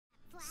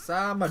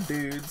Sama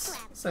dudes.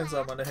 Same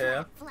Salamander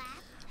here.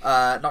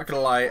 Not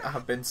gonna lie, I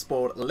have been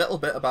spoiled a little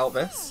bit about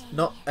this.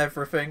 Not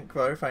everything,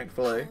 though,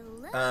 thankfully.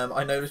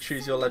 I know to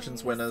choose your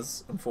Legends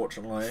winners,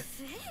 unfortunately.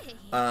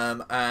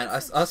 And I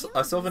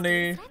saw the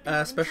new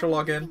special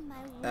login,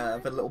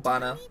 the little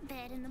banner.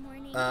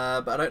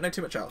 But I don't know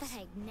too much else.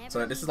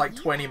 So this is like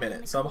 20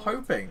 minutes, so I'm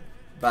hoping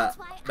that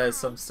there's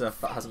some stuff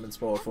that hasn't been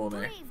spoiled for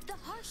me.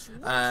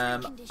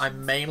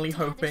 I'm mainly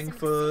hoping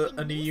for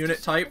a new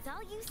unit type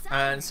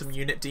and some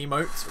unit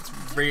demotes. It's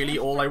really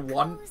all I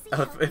want.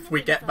 If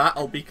we get that,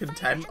 I'll be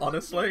content,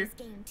 honestly.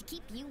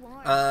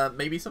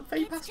 Maybe some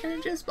Feh Pass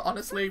changes, but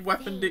honestly,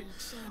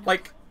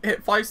 like,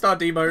 hit 5-star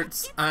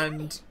demotes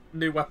and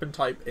new weapon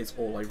type is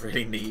all I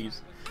really need.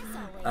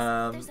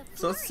 So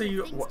let's see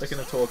what they're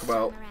going to talk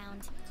about.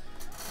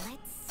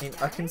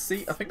 I can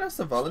see, I think that's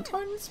the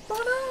Valentine's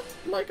banner,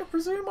 like, I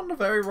presume, on the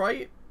very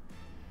right.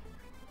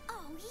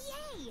 Oh,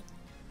 yay!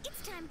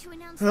 It's time to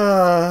announce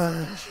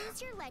the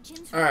Choose Your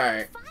Legends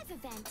Alright. 5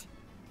 event.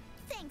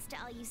 Thanks to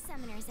all you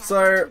summoners out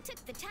So, there who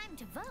took the time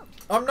to vote.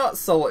 I'm not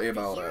salty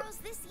about The it. heroes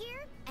this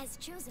year, as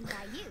chosen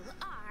by you,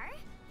 are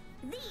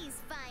these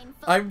fine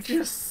folks. I'm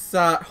just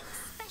sad.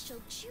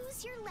 Special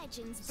Choose Your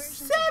Legends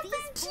versions of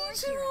these 4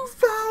 heroes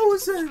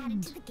 72,000!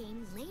 added to the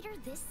game later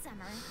this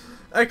summer.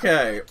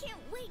 Okay, Can't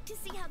wait to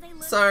see how they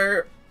look.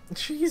 so,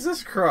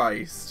 Jesus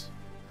Christ.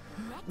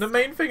 The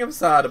main thing I'm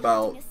sad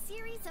about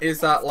is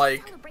that,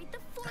 like,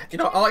 you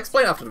know, I'll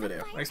explain after the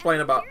video. I'll explain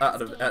about at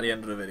the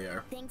end of the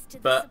video.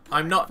 But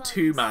I'm not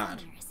too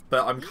mad.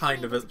 But I'm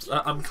kind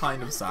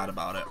of sad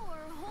about it.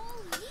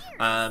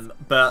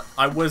 But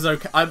I was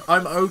okay.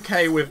 I'm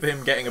okay with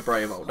him getting a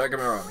Brave Ult. Don't get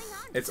me wrong.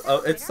 It's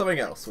something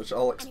else, which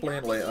I'll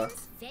explain later.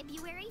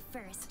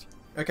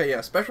 Okay,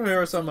 yeah, special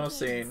hero summon I've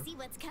seen.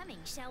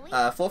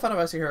 4th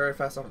anniversary hero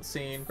fest I haven't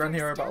seen. Grand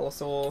hero battle I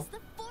saw.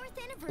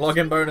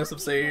 Login bonus I've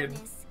seen.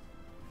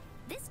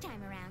 This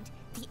time around,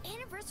 the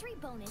anniversary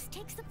bonus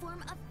takes the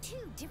form of 2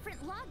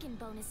 different login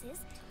bonuses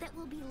that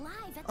will be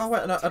live at the Oh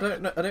wait, no, same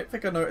time. I don't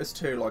think I noticed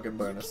 2 login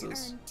bonuses. You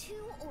can earn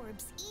 2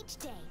 orbs each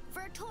day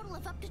for a total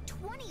of up to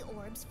 20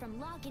 orbs from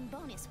login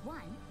bonus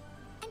 1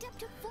 and up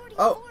to 44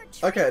 Oh,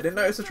 okay, I didn't traits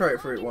notice the from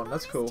trait fruit login one.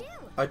 That's bonus cool. 2.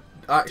 I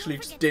actually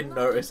just didn't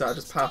notice that. I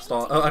just passed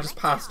on. Oh, I just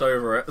passed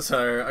over it.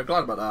 So I'm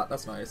glad about that.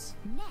 That's nice.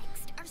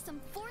 Next are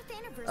some 4th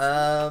anniversary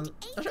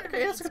Actually, okay,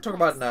 yes, I can talk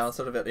about it now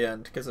instead of at the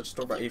end because I just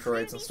talk about Aether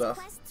raids and stuff.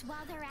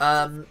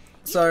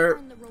 So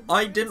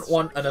I didn't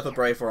want another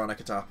Brave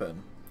Veronica to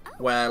happen,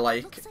 where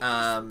like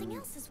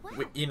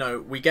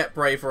we get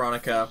Brave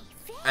Veronica,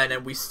 and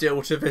then we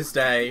still to this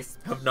day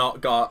have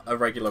not got a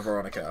regular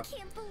Veronica,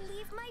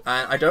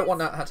 and I don't want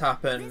that to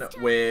happen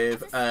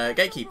with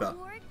Gatekeeper.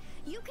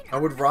 I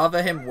would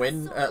rather him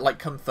win, like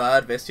come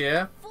 3rd this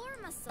year,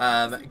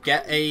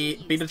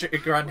 beat a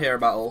Grand Hero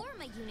battle,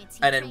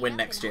 and then win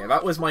next year.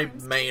 That was my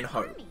main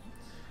hope.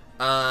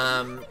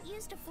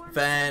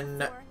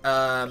 Then,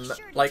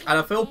 like, and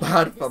I feel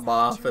bad for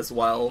Marth as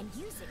well.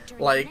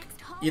 Like,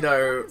 you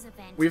know,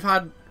 we've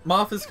had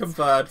Martha's come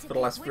 3rd for the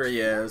last 3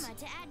 years,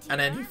 and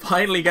then he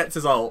finally gets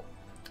his ult,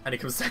 and he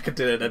comes 2nd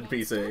in an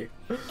NPC,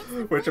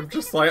 which I'm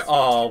just like,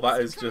 oh,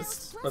 that's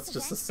just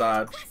a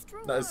sad.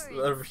 That is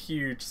a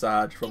huge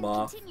sad for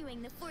Marth.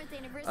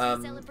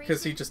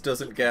 Because he just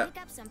doesn't get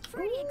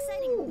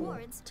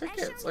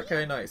tickets.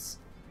 Okay, nice.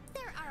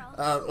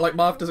 Like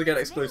Marth doesn't get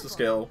exclusive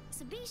skill.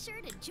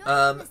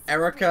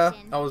 Erica,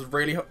 I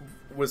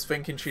was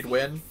thinking she'd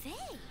win.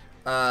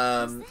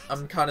 I'm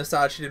kind of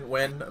sad she didn't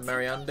win.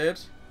 Marianne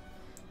did.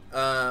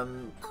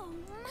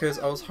 Because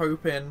I was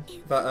hoping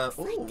that.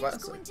 Oh,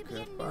 that's a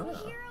good banner.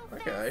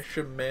 Okay,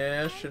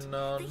 Shamir,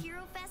 Shannon.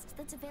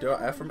 Do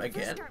I Ephraim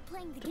again?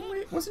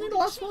 Wasn't he the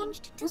last one?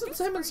 Wasn't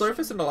Sam and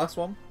Sophis in the last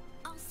one?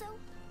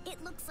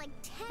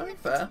 I mean,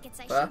 fair.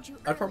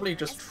 I'd probably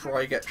just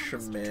try get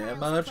Shamir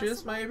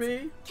merges,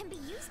 maybe?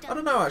 I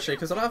don't know, actually,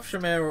 because I'd have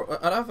Shamir,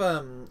 I'd have,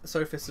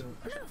 Sophis and,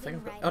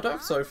 I don't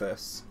have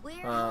Sophis,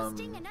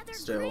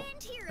 still,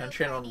 and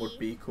Shannon would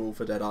be cool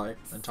for Deadeye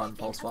and Time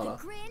Pulse Valor.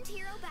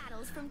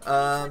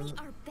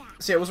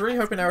 So yeah, I was really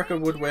hoping Erica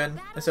would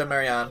win instead of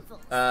Marianne.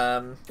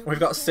 We've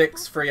got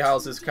 6 Free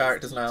Houses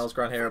characters now as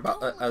Grand Hero,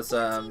 as,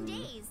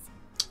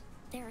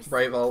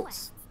 Brave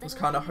Ults. I was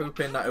kind of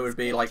hoping that it would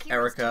be like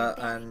Erica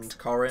and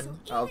Corin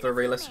out of the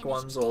realistic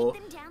ones, or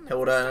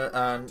Hilda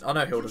and I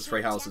know Hilda's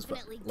 3 houses,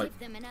 but like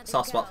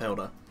soft spot for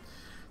Hilda.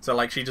 So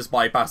like she just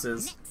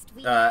bypasses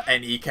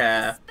any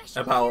care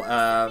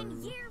about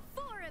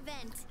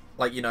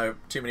like, you know,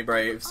 too many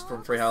Braves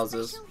from 3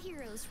 houses.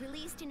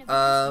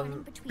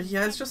 But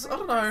yeah, it's just, I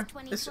don't know.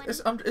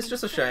 It's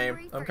just a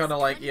shame. I'm kind of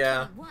like,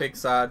 yeah, big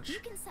sad.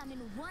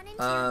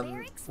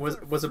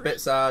 Was a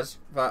bit sad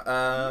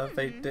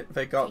that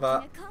they got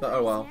that, but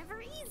oh well.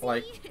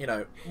 like, you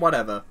know,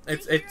 whatever.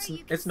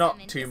 It's not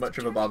too much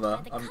of a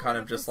bother. I'm kind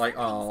of just like,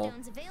 oh.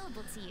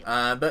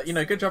 But, you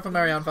know, good job for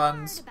Marianne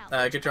fans.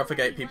 Good job for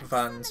Gatekeeper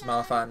fans,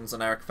 Marth fans,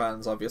 and Erica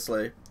fans,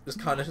 obviously. Just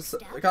kind of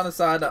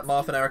sad that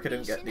Marth and Erica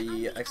didn't get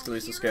the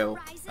exclusive skill,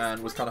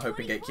 and was kind of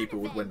hoping Gatekeeper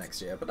would win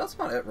next year. But that's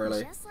about it,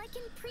 really.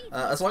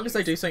 As long as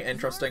they do something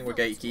interesting with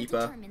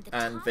Gatekeeper,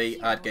 and they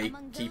add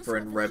Gatekeeper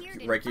in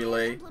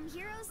regularly,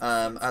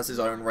 as his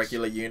own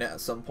regular unit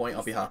at some point,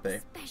 I'll be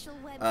happy.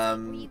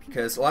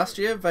 Because last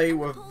year they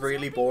were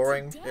really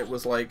boring. It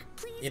was like,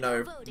 you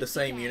know, the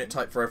same unit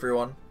type for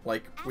everyone.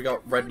 Like, we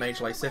got Red Mage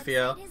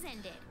Lysithia,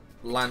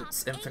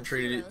 Lance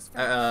Infantry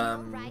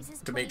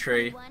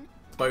Dimitri,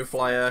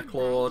 Bowflyer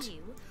Claude,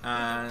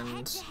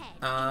 and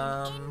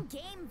I'm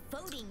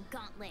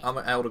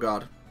an Elder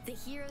God.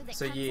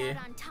 So yeah.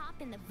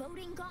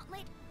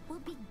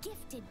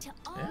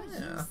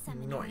 Yeah,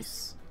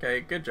 nice.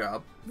 Okay, good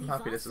job. I'm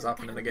happy this is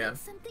happening again.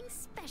 Something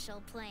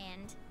special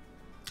planned.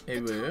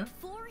 The top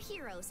 4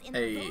 heroes in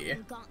the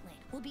voting gauntlet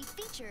will be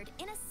featured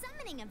in a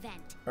summoning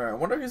event. Alright, I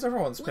wonder who's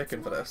everyone's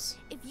picking for this.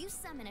 If you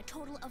summon a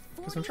total of 40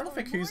 Because I'm trying to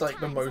think who's like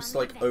the most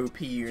like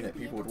OP unit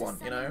people would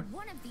want, you know?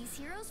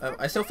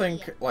 I still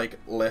think like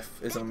Lif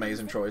is an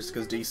amazing choice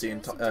because DC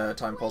and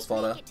Time Pulse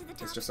Fodder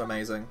is just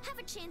amazing.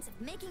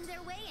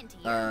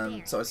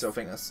 So I still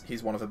think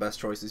he's one of the best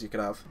choices you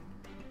could have.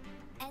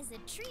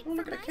 Oh,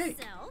 look at a cake.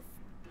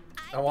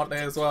 I want it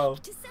as well.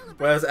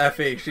 Where's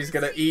Effie? She's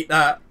gonna eat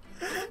that.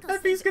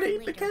 Effie's gonna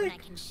eat the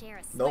cake.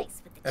 Nope.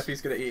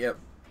 Effie's gonna eat it.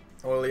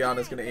 Or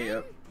Liana's gonna eat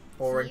it.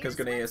 Or Rinka's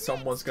gonna eat it.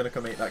 Someone's gonna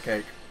come eat that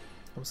cake.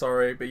 I'm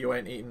sorry, but you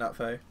ain't eating that,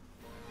 Faye.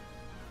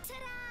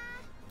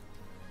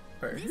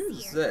 Wait,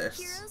 who's this?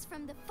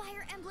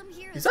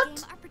 Is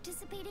that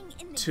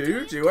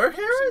 2 duo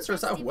heroes, or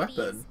is that a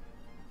weapon?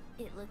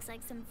 It looks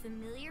like some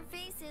familiar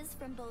faces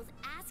from both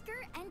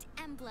Asker and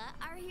Embla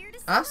are here to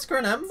Asker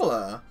and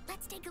Embla?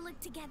 Let's take a look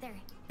together.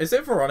 Is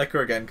it Veronica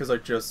again? Because I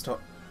just...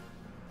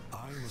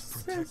 I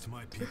must protect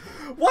my people.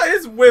 What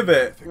is with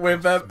it?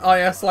 With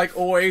IS like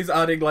always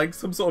adding like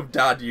some sort of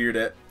dad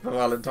unit for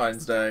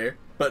Valentine's Day,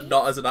 but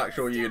not as an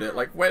actual unit.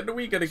 Like, when are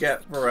we gonna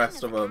get the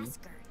rest of them?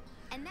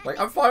 Like,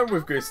 I'm fine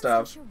with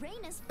Gustav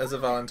as a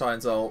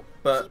Valentine's ult,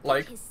 but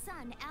like,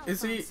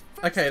 is he...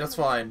 Okay, that's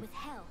fine.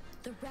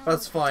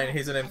 That's fine,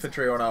 he's an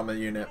infantry or an armor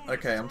unit.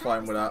 Okay, I'm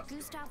fine with that.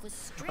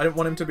 I didn't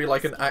want him to be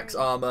like an axe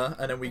armor,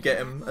 and then we get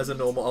him as a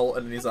normal ult,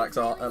 and then he's axe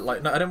no, I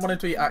didn't want him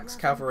to be axe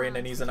cavalry, and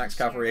then he's an axe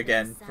cavalry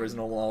again for his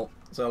normal ult.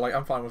 So like,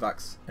 I'm fine with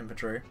axe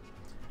infantry.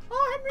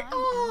 Oh, Henry!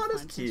 Oh,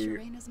 that's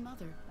cute.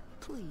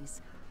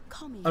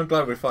 I'm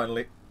glad we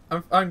finally.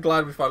 I'm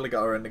glad we finally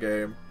got her in the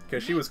game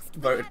because she was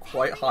voted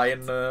quite high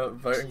in the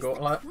voting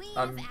gauntlet.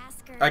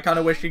 I kind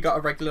of wish she got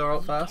a regular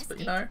ult first, but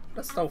you know,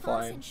 that's still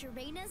fine.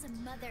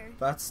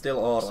 That's still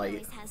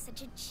alright.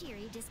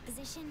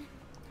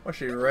 Was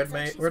she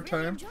red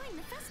tone?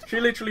 She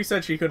literally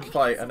said she couldn't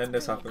fight, and then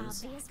this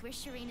happens.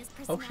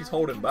 Oh, she's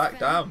holding back.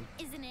 Damn.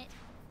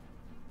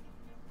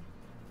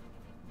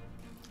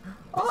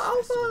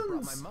 Oh,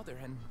 Alphonse! My mother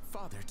and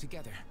father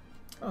together.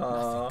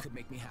 Nothing could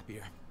make me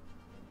happier.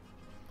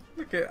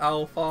 Look at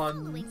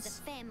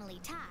Alphonse.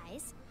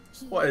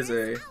 What is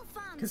he?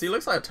 Because he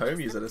looks like a tome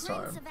user this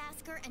time.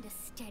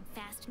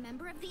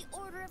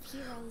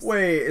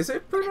 Wait, is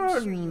it Bruno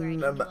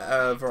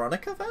and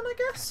Veronica then, I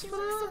guess?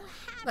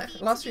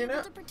 Last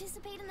unit?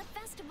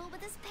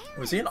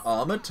 Was he an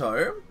armored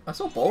tome? I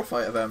saw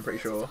Boldfighter there, I'm pretty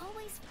sure.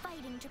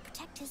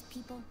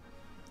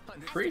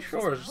 Pretty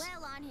sure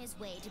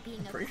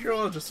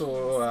I just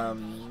saw a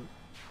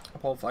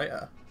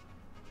Boldfighter.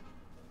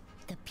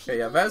 Okay,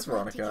 yeah, there's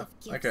Veronica.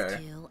 Okay.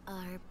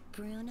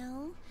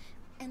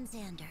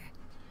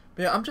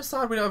 But yeah, I'm just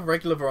sad we don't have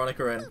regular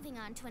Veronica in.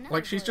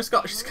 Like, she's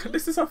got,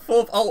 this is her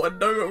 4th ult and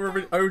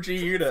no OG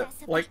unit.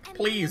 Like,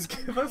 please,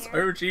 give us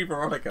OG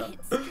Veronica.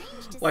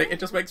 Like, it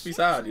just makes me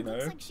sad, you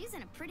know?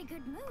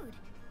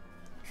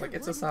 Like,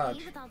 it's a sad.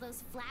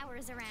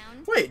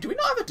 Wait, do we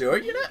not have a duo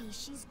unit?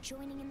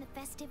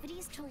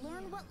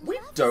 We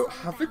don't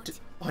have a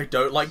I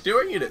don't like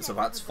duo units, so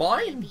that's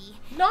fine.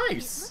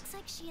 Nice.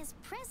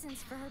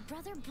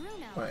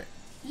 Wait.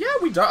 Yeah,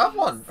 we don't have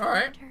one.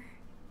 Alright.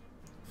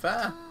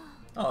 Fair.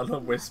 Oh, the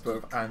whisper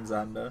of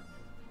Anzander.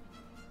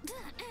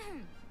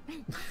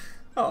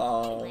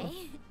 Oh,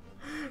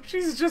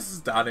 she's just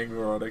stunning,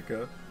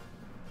 Veronica.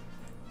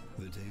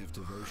 The day of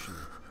devotion,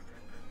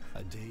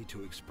 a day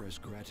to express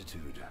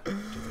gratitude to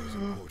those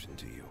important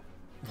to you.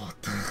 What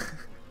the?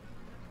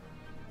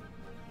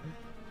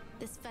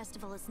 This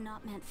festival is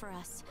not meant for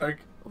us.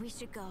 Okay. We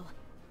should go.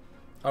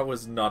 I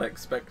was not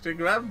expecting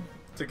them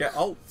to get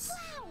ults.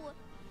 Wow!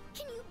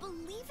 Can you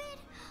believe it?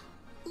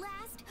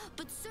 Last,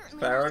 but certainly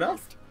Fair not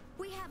enough. least,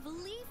 we have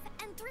Leaf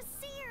and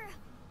Thraseer.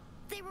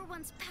 They were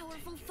once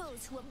powerful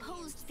foes who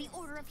opposed the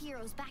Order of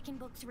Heroes back in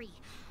Book 3.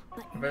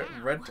 But now,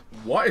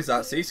 what is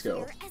that C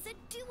skill? as a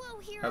duo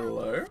hero.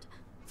 Hello?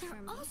 They're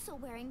also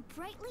wearing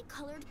brightly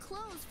colored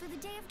clothes for the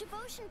Day of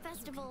Devotion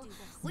Festival.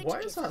 Which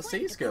What is that C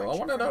quite skill? I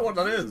want to know what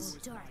that is.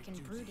 dark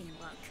and brooding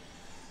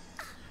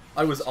look.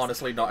 I was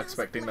honestly not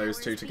expecting those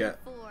two to get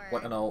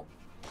like an ult.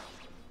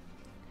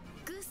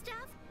 Gustav,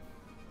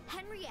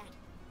 Henriette,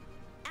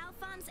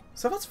 Alphonse.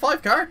 So that's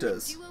 5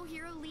 characters. Duo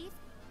hero Leaf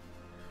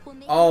will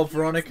make Oh, an appearance in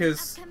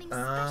Veronica's. the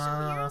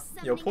upcoming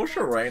special hero Yo, poor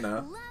summoning event,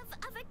 Sharena.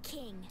 Love of a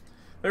King.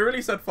 They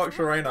really said fuck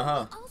Sharena,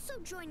 huh? Will also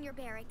join your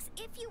barracks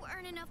if you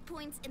earn enough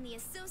points in the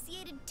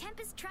associated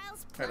Tempest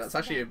Trials Hey, Plus that's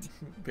actually a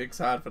event. big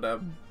sad for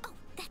them. Oh,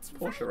 that's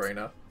Poor right.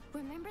 Sharena.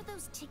 Remember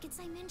those tickets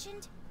I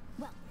mentioned?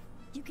 Well,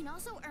 you can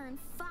also earn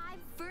 5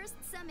 first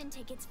summon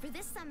tickets for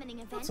this summoning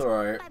event. That's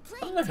alright. by I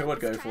playing don't know who I'd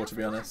go Tempest for, Trials to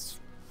be honest.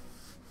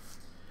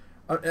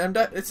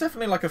 Plus. It's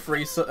definitely like a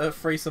free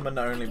summon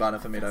only banner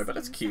for me though, but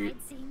it's cute.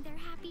 Seeing their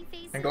happy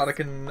faces. I'm glad I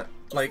can,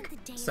 like,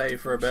 Isn't the day of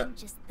save for a bit. devotion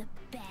just the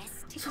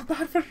best? So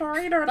bad for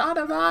Sharena and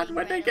Anna, man,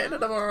 when they get into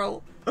the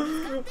world.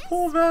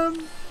 Poor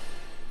them.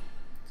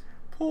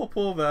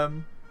 Poor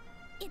them.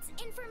 It's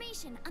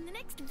information on the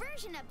next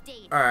version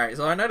update. Alright,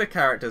 so I know the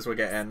characters we're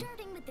getting.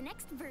 Starting with the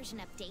next version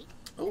update,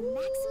 the Ooh.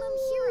 maximum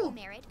hero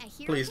merit a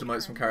hero Please can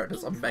demote some earn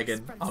characters. I'm increased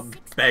begging. from I'm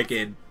 6,000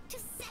 begging. to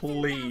 7,000.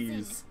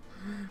 Please.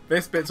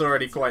 This bit's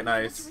already quite You'll be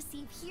able to nice.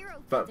 receive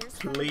hero But feathers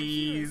from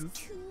please, heroes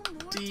 2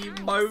 more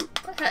demote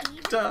times,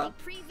 Hector. even if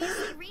they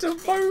previously reached their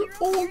Demote hero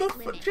all merit the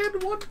limit. Gen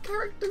 1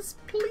 characters,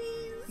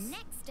 please.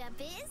 Next up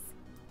is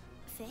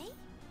Feh.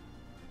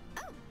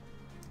 Oh,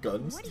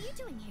 Guns. what are you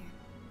doing here?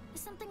 Is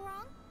something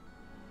wrong?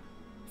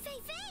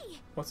 Feh!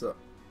 What's up?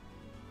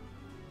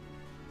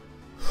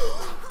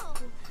 Oh,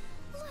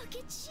 look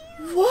at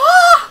you!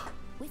 What?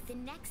 With the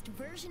next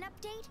version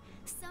update,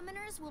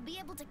 summoners will be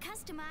able to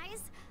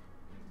customize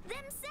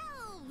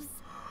themselves.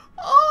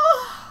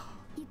 Oh,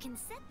 You can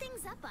set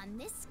things up on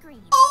this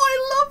screen.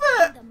 I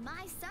love The it.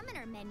 My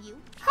Summoner menu.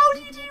 How do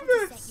you'll you be do able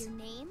to this? set your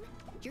name,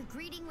 your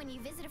greeting when you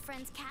visit a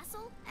friend's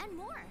castle, and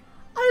more.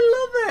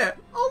 I love it.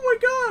 Oh my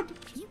god.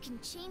 You can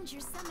change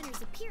your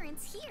summoner's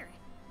appearance here.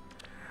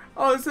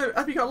 Oh, so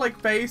have you got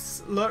like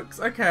base looks?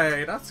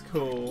 Okay, that's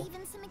cool.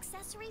 Even some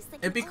accessories that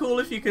It'd be can cool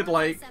only if you be could, worn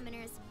by like-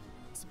 summoners.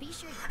 So be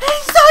sure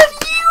He's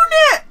a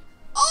unit!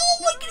 Oh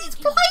my god, he's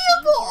playable!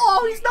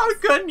 Oh, he's not a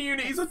gun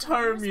unit, he's a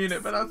tome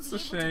unit, but that's a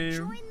shame.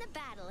 Join the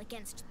battle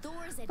against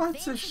Thor's That's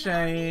a advancing army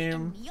shame.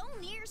 and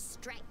Mjolnir's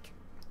strike.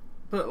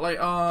 But like,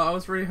 I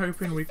was really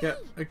hoping we'd get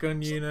a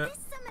gun Check unit.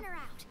 this summoner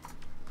out.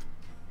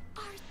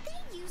 Are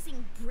they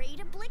using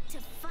Braidablik to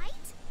fight?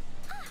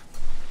 Ah,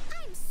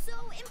 I'm so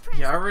impressed.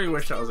 Yeah, I with really their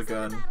wish that was a skills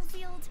on the gun.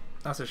 battlefield.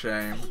 That's a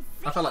shame.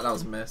 I felt like that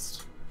was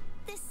missed.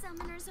 This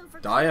summoner's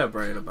overcome Dire all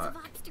kinds of Braidablik.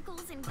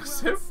 obstacles and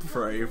That's grown a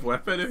brave slowly.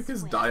 weapon because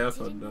Swear, Dire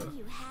didn't know Thunder.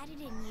 you had it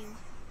in you.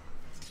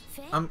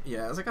 Feh,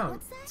 Yeah, it's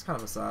What's kind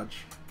of a Sag.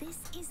 this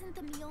isn't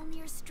the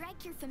Mjolnir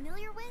strike you're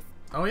familiar with?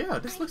 Oh yeah,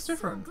 this I'm looks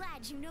different. so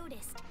glad you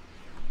noticed.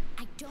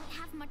 I don't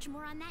have much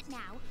more on that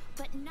now,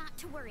 but not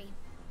to worry.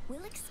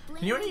 We'll explain.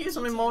 Can you only in use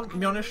them in detail at a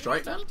Mjolnir later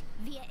Strike then? date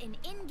via an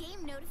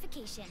in-game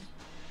notification.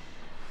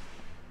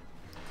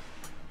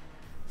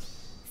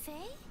 Feh?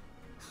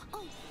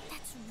 Oh,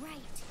 that's right.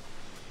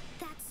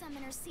 That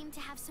summoners seemed to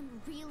have some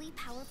really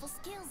powerful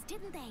skills,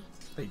 didn't they?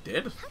 They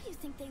did. How do you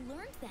think they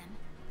learned them?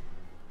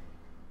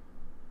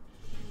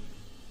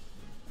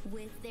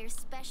 With their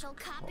special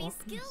copy Copies?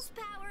 skills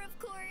power, of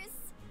course.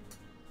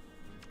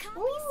 Copy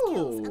Ooh.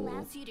 skills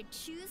allows you to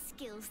choose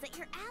skills that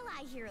your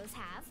ally heroes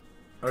have.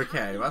 Okay,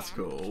 copy that's them,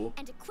 cool.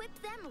 And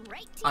equip them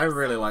right to I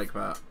really yourself. like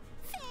that.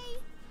 Feh,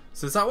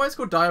 So is that why it's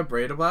called Dire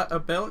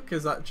Braidablik?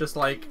 Is that just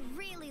like I'm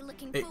really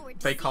looking it- forward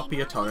to they seeing copy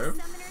a all these tome?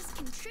 summoners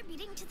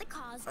contributing to the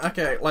cause of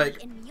Okay, Loki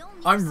like, and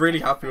Mjolnir's I'm really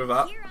strength happy with from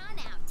that. here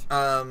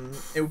on out.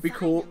 It would be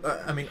cool.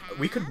 I mean,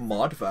 we could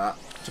mod that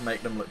to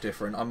make them look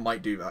different. I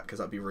might do that because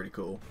that'd be really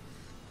cool.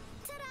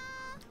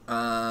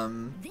 Ta-da!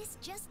 This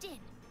just in.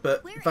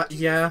 But We're that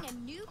yeah, introducing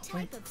a new type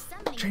wait, of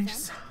summoning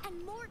changes- event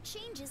and more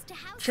changes to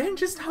how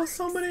changes summoning how works.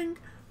 summoning.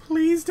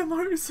 Please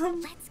demote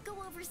some. Let's go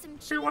over some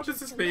Who watches changes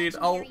this to feed?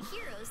 legendary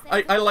heroes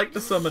that I have like the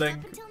been summoning.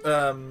 up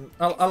until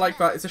now. I like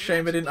that. It's a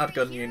shame they didn't add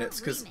gun units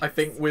because I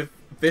think with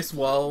this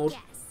world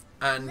Yes.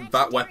 and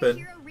that Legendary weapon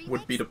Hero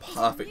would be the Remix is a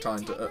perfect new time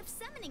type to of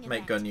summoning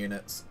make event. gun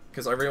units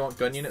because I really want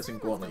gun units and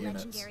Some of gauntlet the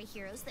units. legendary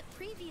heroes that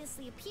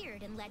previously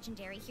appeared in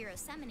Legendary Hero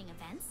summoning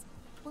events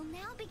will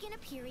now begin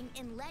appearing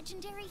in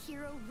Legendary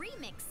Hero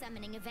Remix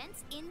summoning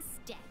events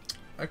instead.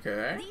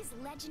 Okay. These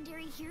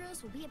legendary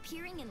heroes will be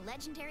appearing in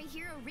Legendary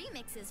Hero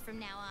Remixes from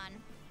now on.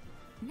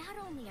 Not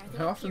only are they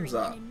How often appearing is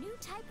that? in a new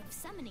type of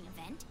summoning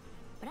event,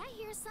 but I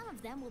hear some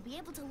of them will be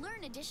able to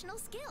learn additional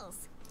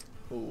skills.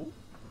 Cool.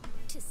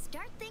 To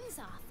start things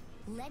off,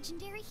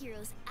 legendary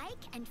heroes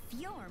Ike and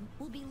Fjorm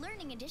will be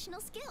learning additional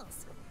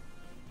skills.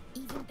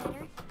 Even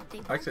better, they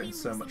won't Ike's be getting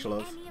so much losing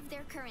love. any of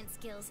their current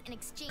skills in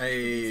exchange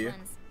Hey. for these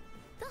ones.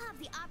 They'll have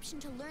the option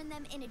to learn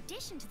them in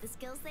addition to the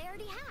skills they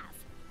already have.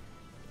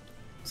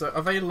 So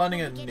are they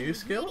learning a They'll be new getting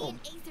skill?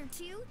 Radiant Aether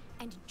 2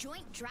 and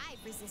Joint Drive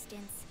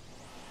Resistance.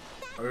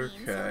 That means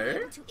he'll be Okay.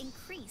 able to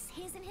increase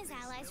his and his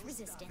allies'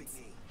 resistance.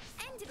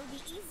 And it'll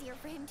be easier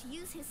for him to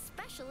use his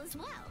special as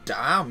well.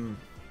 Damn.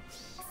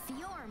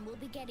 Fjorm will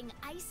be getting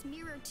Ice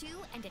Mirror 2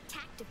 and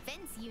Attack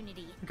Defense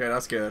Unity. Okay,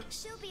 that's good.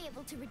 She'll be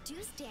able to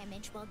reduce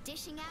damage while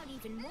dishing out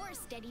even more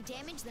steady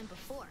damage than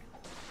before.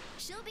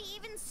 She'll be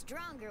even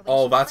stronger when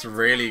Oh, she that's fights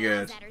really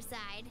Miles good. at her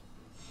side.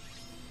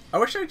 I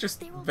wish There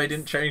will they be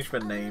didn't change the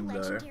 6 name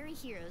other though. legendary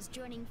heroes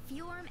joining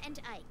Fjorm and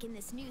Ike in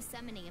this new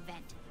summoning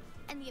event.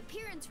 And the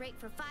appearance rate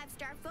for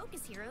 5-star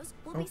focus heroes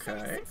will be set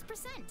Okay. at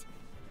 6%.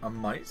 I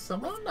might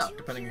summon With that, 2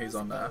 depending who's heroes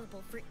on there.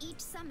 available for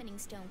each summoning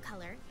stone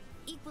color,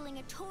 equaling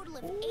a total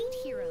of 8 Ooh.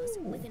 heroes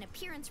with an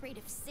appearance rate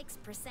of 6%.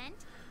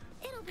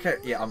 It'll be Okay,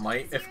 a yeah, I lot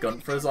might. If easier than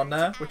Gunther's ever on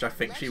there, to which add I a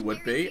think she would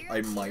legendary be, hero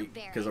I to your might,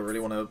 because I really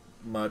berries. want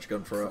to merge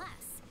Gunther up. Plus,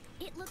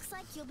 it looks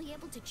like you'll be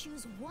able to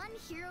choose 1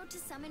 hero to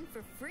summon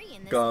for free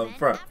in this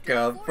Gunther, event after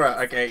 40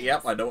 Gunther. Okay, summons.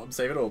 yep, I know what I'm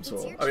saving orbs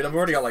It's for. your I mean, I've chance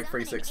already to got like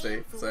summon and 360,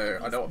 aim for one so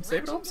of I know what I'm these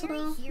saving orbs for now.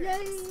 legendary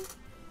Yay! heroes.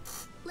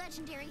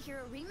 Legendary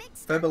Hero Remix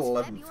starts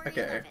February 11th, February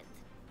okay. 11th.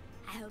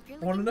 I hope you're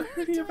I want to looking know who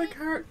forward the to other it.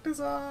 characters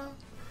are.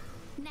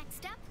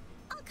 Next up,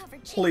 I'll cover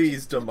Please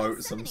changes to the demote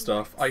some summoning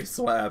stuff, I works.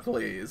 swear,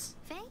 please.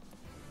 Faye?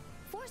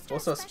 4-star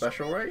What's our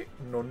special rate?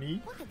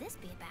 Noni? What could this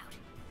be about?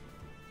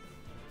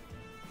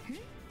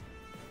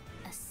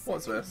 A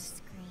What's summoning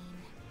this? Screen.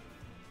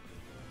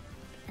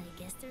 I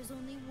guess there's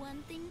only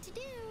one thing to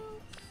do.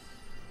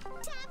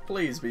 Tap.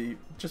 Please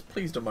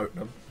please demote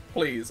them.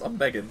 Please, I'm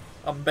begging.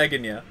 I'm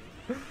begging you.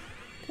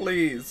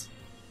 Please.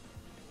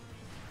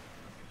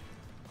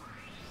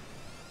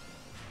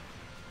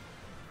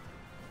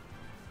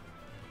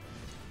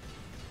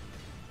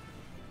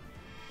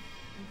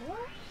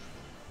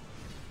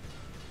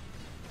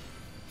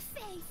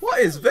 Faye, What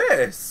is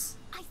this?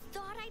 I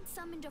thought I'd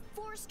summoned a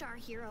 4-star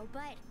hero,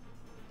 but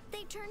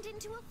they turned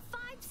into a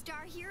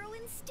 5-star hero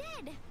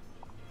instead.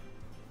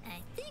 I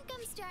think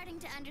I'm starting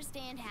to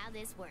understand how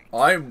this works.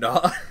 I'm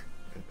not.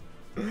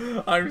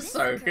 I'm This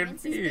so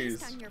occurrence is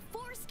confused. based on your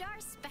 4-star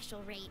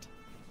special rate.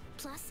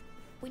 Plus,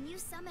 when you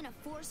summon a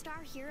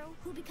 4-star hero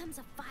who becomes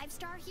a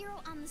 5-star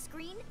hero on the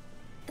screen,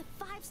 the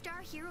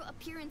 5-star hero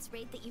appearance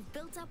rate that you've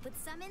built up with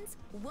summons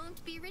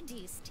won't be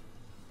reduced.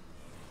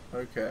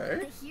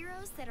 Okay. The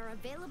heroes that are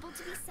available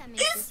to be summoned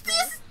Is this way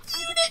this are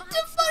unit the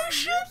 5-star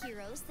devotion? new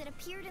heroes that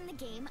appeared in the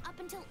game up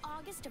until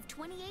August of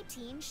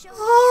 2018 showing.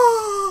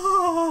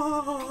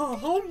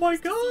 Oh my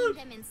Seeing god.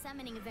 them in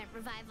summoning event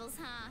revivals,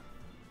 huh?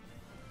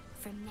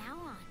 From now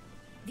on,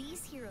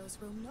 these heroes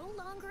will no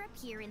longer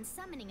appear in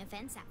summoning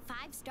events at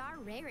 5-star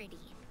rarity.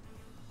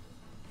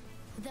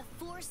 The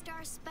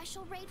 4-star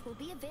special rate will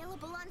be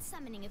available on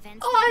summoning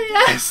events Oh, that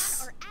begin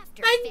yes! on or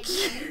after Thank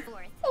February you!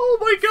 4th. Oh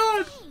my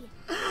god! Hey,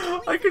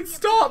 I can we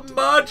start applied to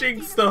the merging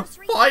 4th stuff,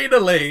 anniversary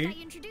finally! list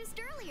I introduced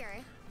earlier.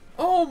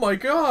 Oh my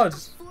god!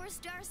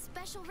 4-star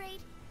special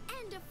rate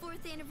and a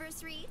 4th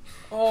anniversary.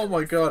 Oh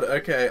my god,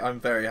 okay, I'm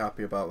very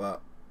happy about that.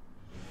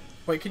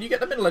 Wait, can you get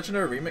them in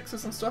legendary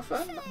remixes and stuff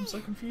then? I'm so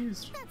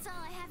confused. That's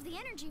all I have the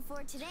energy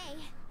for today.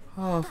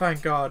 Oh,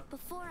 thank god.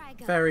 Before I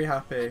go, Very I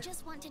happy.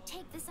 just want to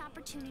take this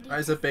opportunity That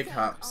is to a big thank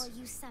haps. all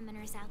you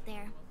summoners out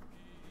there.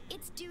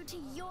 It's due to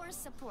your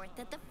support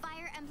that the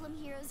Fire Emblem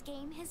Heroes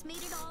game has made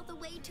it all the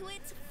way to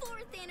its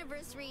 4th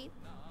anniversary.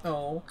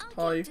 Oh,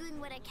 I'll hi. keep doing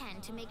what I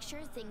can to make sure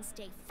things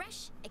stay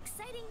fresh,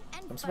 exciting,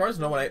 and I'm surprised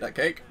no one ate that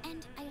cake.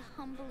 And I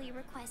humbly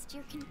request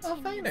your continued Oh,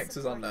 Phoenix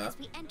is on support there. as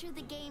we enter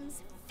the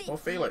game's 5th Or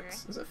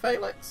Felix. year. Is it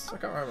Felix? I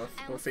can't remember.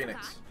 I Or almost Phoenix.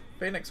 forgot.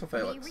 Phoenix or We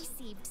Felix?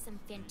 received some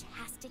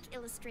fantastic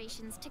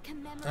illustrations to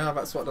commemorate Oh,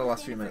 that's what the 4th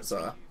last few minutes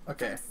are.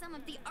 anniversary Okay. from some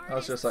of the I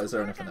was just like, is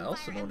there artists who anything work on else?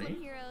 Fire No Emblem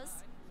need. Heroes.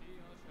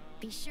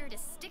 Be sure to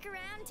stick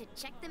around to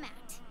check them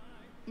out.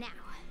 Now,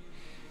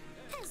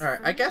 as Alright,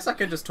 for I guess I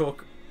could just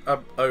talk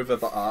over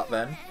the art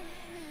then.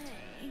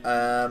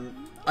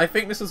 I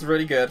think this is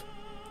really good.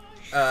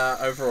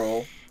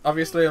 Overall.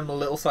 Obviously, I'm a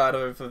little sad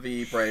over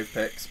the Brave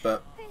picks,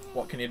 but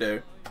what can you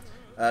do?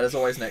 There's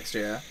always next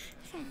year.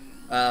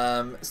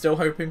 Still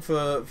hoping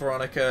for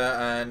Veronica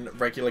and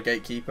regular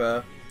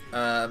Gatekeeper,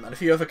 and a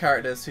few other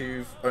characters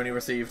who've only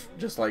received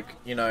just like,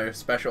 you know,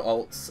 special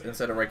alts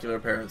instead of regular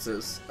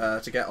appearances,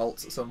 to get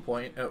alts at some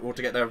point, or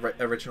to get their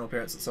original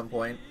appearance at some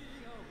point.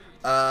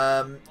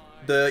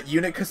 The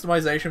unit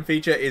customization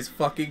feature is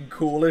fucking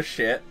cool as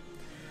shit.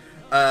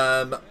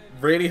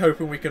 Really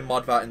hoping we can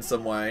mod that in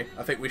some way.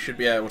 I think we should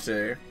be able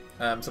to.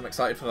 So I'm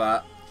excited for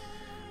that.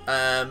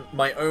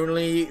 My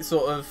only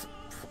sort of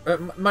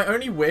my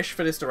only wish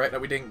for this direct that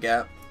we didn't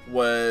get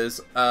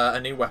was a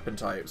new weapon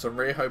type, so I'm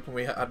really hoping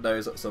we had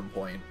those at some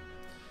point.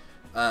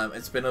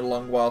 It's been a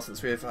long while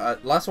since we've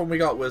had... Last one we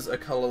got was a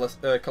colorless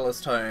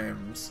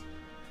tomes,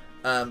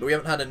 but we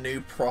haven't had a new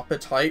proper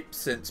type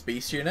since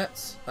Beast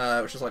Units,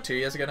 which was like 2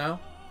 years ago now.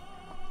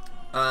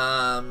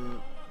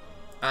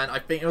 And I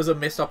think it was a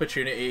missed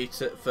opportunity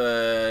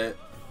to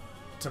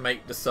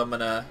make the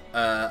summoner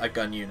a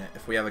gun unit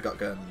if we ever got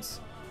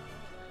guns.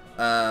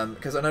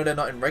 Because I know they're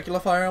not in regular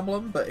Fire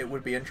Emblem, but it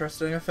would be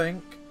interesting, I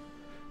think.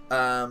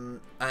 And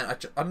I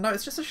don't know,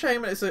 it's just a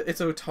shame it's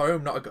a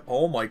tome, not a...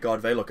 Oh my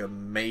god, they look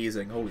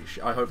amazing. Holy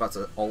shit. I hope that's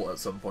an alt at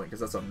some point,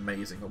 because that's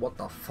amazing. What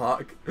the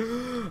fuck?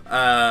 Oh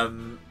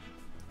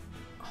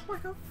my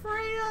god,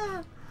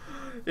 Freya!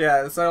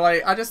 Yeah, so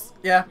like, I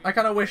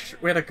kind of wish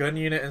we had a gun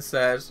unit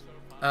instead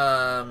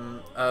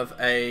of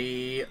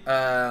a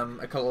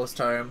colorless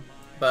tome.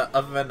 But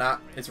other than that,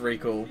 it's really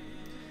cool.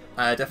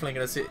 Definitely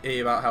going to see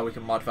about how we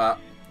can mod that,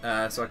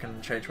 so I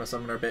can change my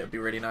summoner a bit. It'd be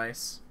really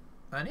nice.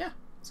 And yeah,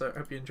 so I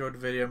hope you enjoyed the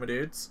video, my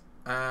dudes,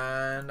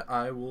 and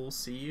I will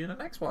see you in the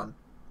next one.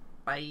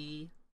 Bye.